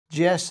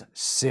just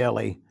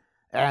silly.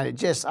 And it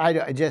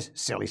just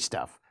silly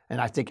stuff.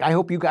 And I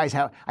hope you guys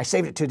have, I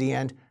saved it to the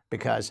end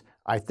because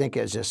I think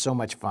it's just so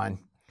much fun.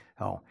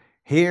 Oh,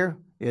 here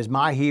is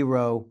my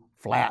hero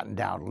flattened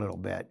out a little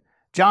bit.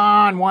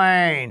 John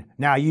Wayne.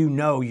 Now you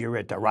know you're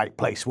at the right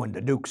place when the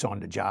Duke's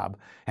on the job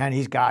and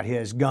he's got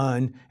his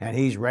gun and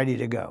he's ready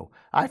to go.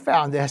 I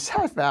found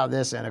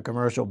this in a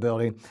commercial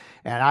building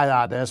and I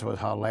thought this was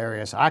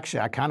hilarious. Actually,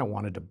 I kind of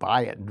wanted to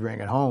buy it and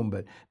bring it home,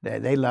 but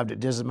they loved it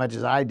just as much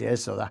as I did,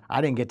 so I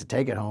didn't get to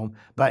take it home.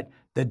 But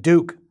the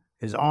Duke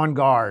is on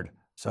guard,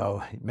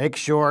 so make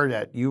sure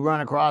that you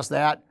run across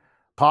that,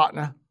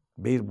 partner,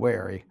 be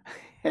wary.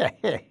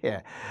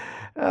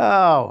 Oh,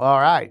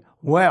 all right.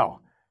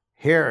 Well,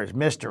 here's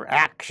Mr.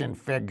 Action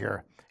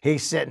Figure.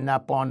 He's sitting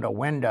up on the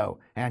window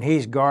and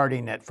he's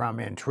guarding it from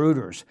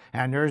intruders.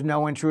 And there's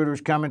no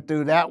intruders coming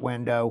through that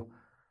window.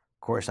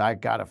 Of course, I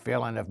got a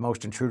feeling if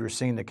most intruders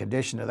seen the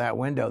condition of that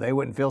window, they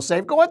wouldn't feel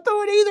safe going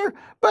through it either.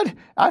 But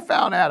I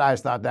found that, I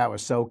just thought that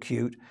was so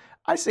cute.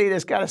 I see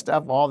this kind of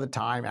stuff all the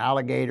time,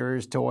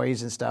 alligators,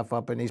 toys and stuff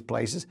up in these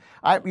places.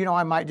 I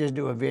might just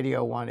do a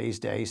video one of these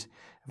days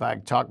if I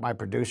talk my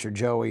producer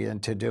Joey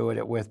into doing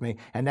it with me,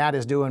 and that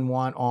is doing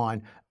one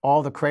on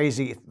all the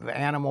crazy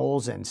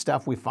animals and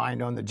stuff we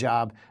find on the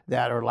job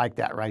that are like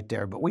that right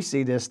there. But we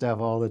see this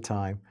stuff all the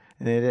time.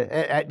 And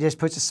it just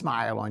puts a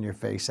smile on your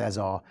face, that's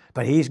all.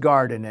 But he's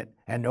guarding it,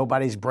 and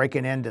nobody's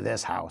breaking into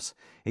this house.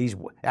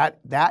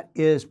 That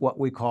is what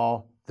we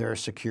call their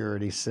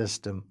security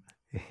system.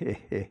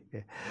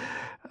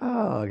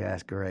 Oh,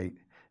 that's great.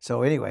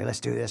 So anyway, let's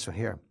do this one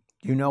here.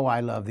 You know I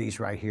love these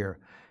right here.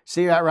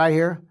 See that right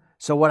here?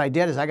 So what I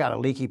did is I got a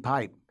leaky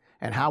pipe.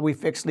 And how we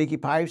fix leaky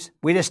pipes?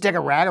 We just stick a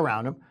rag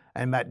around them.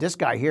 And this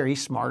guy here,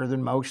 he's smarter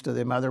than most of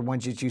them other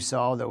ones that you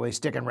saw that we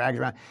sticking rags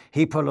around.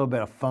 He put a little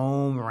bit of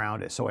foam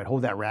around it so it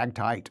hold that rag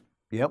tight.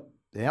 Yep.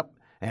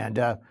 And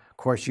of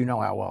course, you know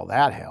how well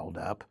that held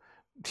up.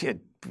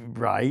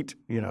 Right,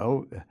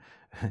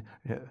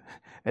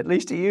 At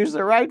least he used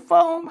the right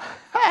foam.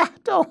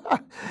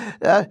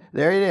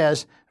 There it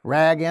is,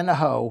 rag in the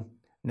hoe.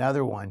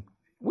 Another one.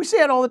 We see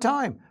it all the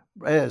time.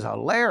 It is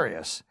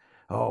hilarious.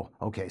 Oh,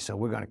 okay, so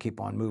we're going to keep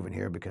on moving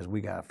here because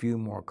we got a few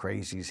more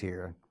crazies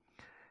here.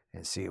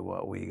 And see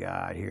what we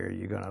got here.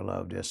 You're going to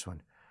love this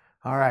one.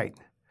 All right.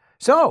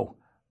 So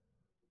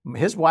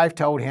his wife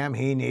told him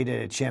he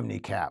needed a chimney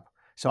cap.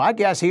 So I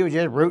guess he was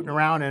just rooting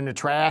around in the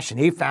trash and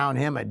he found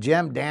him a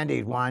Jim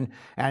Dandy one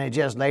and he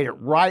just laid it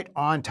right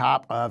on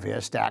top of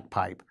his stack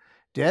pipe.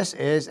 This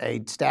is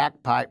a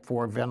stack pipe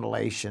for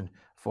ventilation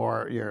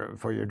for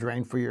your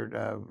drain,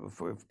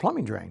 for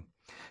plumbing drain.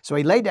 So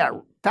he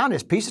found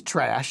this piece of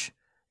trash,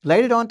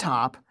 laid it on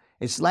top.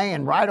 It's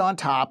laying right on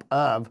top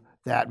of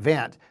that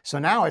vent. So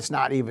now it's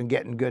not even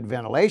getting good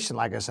ventilation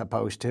like it's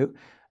supposed to.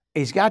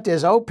 He's got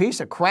this old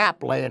piece of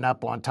crap laying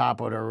up on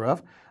top of the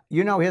roof.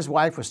 You know, his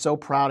wife was so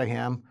proud of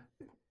him.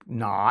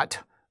 Not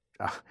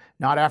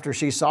after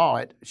she saw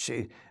it.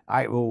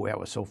 That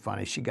was so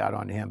funny. She got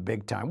on to him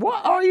big time.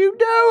 What are you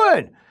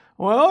doing?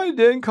 Well, it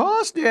didn't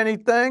cost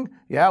anything.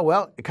 Yeah,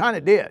 well, it kind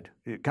of did.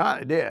 It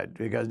kind of did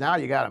because now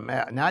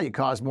you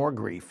cause more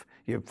grief.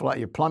 Your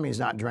plumbing's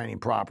not draining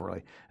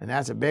properly, and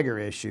that's a bigger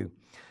issue.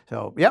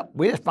 So, yep,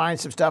 we just find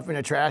some stuff in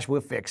the trash. We'll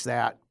fix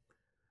that.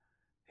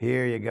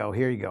 Here you go.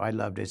 Here you go. I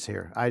love this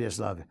here. I just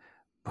love it.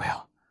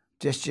 Well,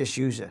 just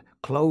use a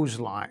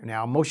clothesline.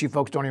 Now, most of you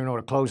folks don't even know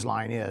what a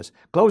clothesline is.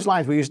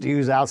 Clotheslines we used to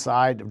use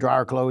outside to dry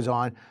our clothes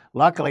on.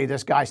 Luckily,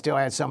 this guy still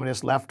had some of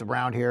this left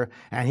around here,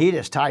 and he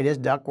just tied his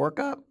ductwork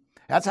up.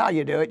 That's how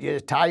you do it. You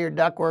just tie your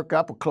ductwork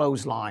up with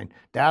clothesline.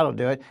 That'll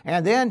do it.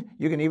 And then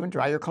you can even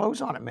dry your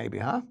clothes on it maybe,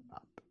 huh?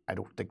 I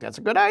don't think that's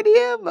a good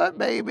idea, but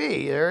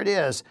maybe. There it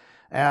is.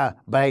 But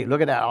hey, look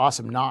at that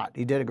awesome knot.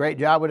 He did a great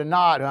job with a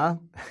knot, huh?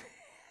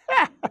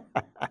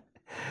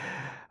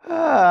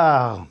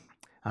 Oh,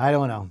 I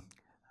don't know.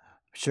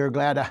 Sure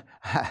glad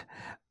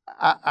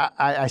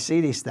I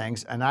see these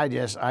things, and I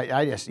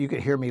just you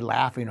could hear me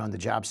laughing on the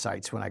job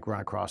sites when I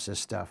run across this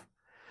stuff.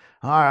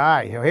 All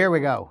right, here we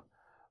go.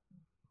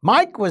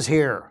 Mike was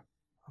here.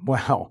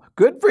 Well,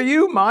 good for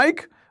you,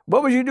 Mike.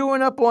 What was you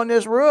doing up on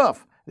this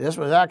roof? This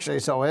was actually,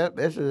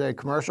 this is a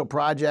commercial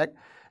project.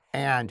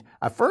 And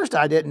at first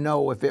I didn't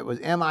know if it was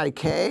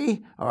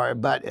M-I-K,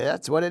 but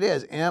that's what it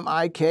is,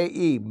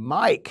 M-I-K-E,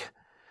 Mike.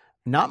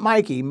 Not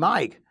Mikey,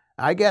 Mike.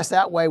 I guess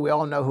that way we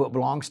all know who it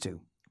belongs to.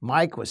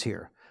 Mike was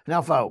here.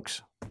 Now,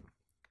 folks,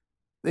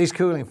 these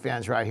cooling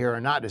fins right here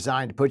are not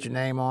designed to put your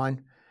name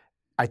on.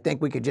 I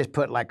think we could just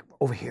put like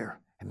over here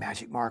a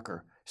magic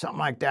marker, something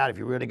like that if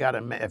you really got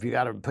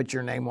to put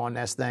your name on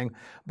this thing.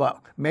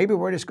 But maybe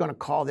we're just going to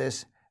call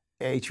this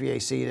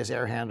HVAC, this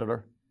air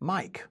handler,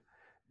 Mike.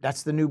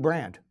 That's the new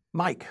brand,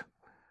 Mike.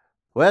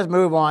 Well, let's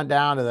move on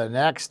down to the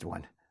next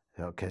one,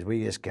 because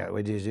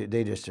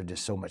they just are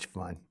just so much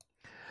fun.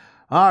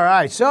 All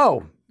right,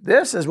 so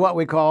this is what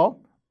we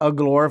call a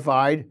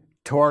glorified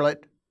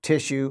toilet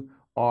tissue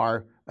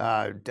or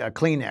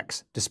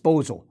Kleenex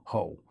disposal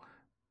hole.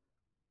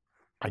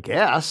 I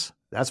guess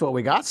that's what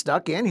we got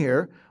stuck in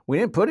here. We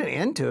didn't put it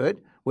into it.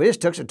 We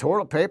just took some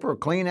toilet paper or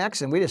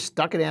Kleenex and we just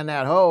stuck it in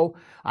that hole.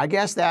 I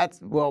guess that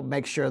will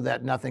make sure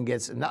that nothing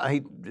gets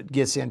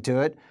into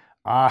it.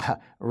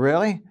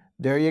 Really?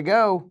 There you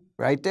go,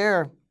 right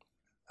there.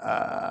 What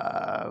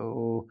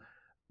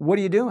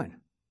are you doing?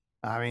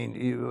 I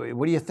mean,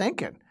 what are you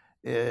thinking?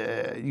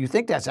 You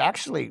think that's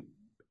actually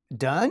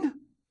done?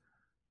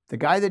 The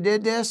guy that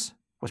did this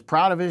was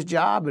proud of his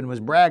job and was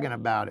bragging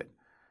about it.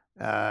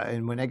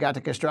 And when they got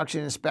to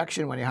construction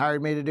inspection, when he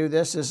hired me to do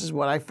this, this is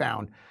what I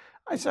found.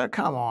 I said,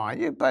 come on,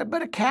 you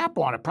put a cap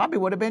on it. Probably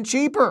would have been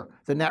cheaper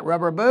than that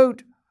rubber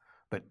boot.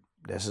 But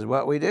this is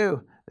what we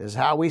do. This is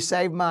how we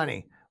save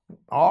money.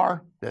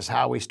 Or this is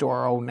how we store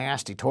our old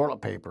nasty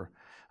toilet paper.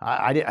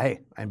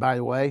 Hey, and by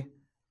the way,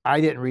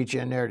 I didn't reach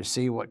in there to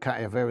see what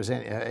kind, if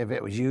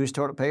it was used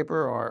toilet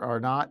paper or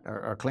not,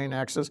 or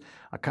Kleenexes.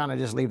 I kind of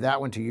just leave that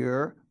one to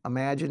your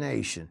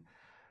imagination.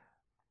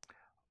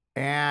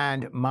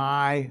 And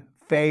my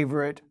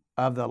favorite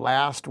of the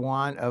last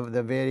one of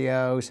the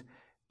videos,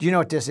 do you know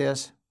what this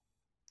is?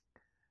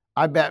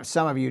 I bet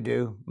some of you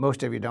do.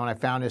 Most of you don't. I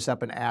found this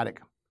up in the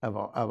attic of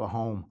a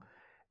home.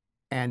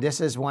 And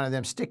this is one of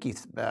them sticky,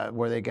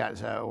 where they got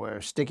where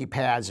sticky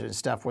pads and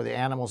stuff where the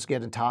animals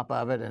get on top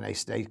of it and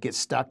they get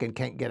stuck and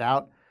can't get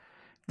out.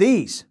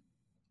 These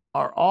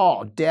are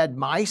all dead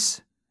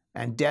mice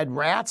and dead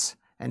rats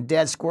and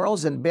dead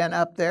squirrels and been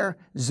up there.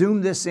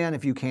 Zoom this in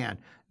if you can.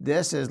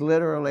 This is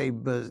literally,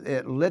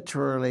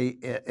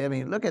 I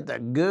mean, look at the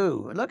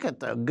goo. Look at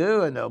the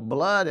goo and the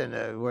blood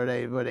and where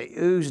they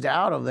oozed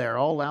out of there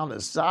all down the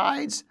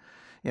sides.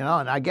 You know,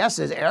 and I guess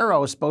this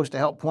arrow is supposed to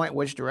help point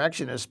which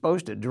direction it's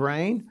supposed to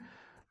drain.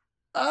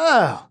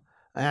 Oh,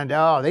 and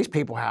these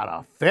people had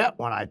a fit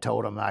when I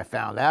told them I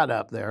found that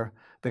up there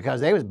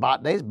because they was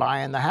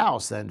buying the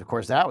house. And of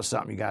course, that was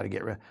something you got to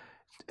get rid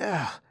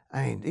of.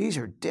 I mean, these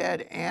are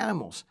dead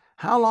animals.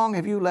 How long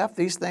have you left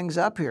these things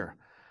up here?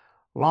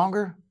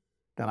 Longer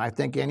than I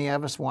think any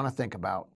of us want to think about.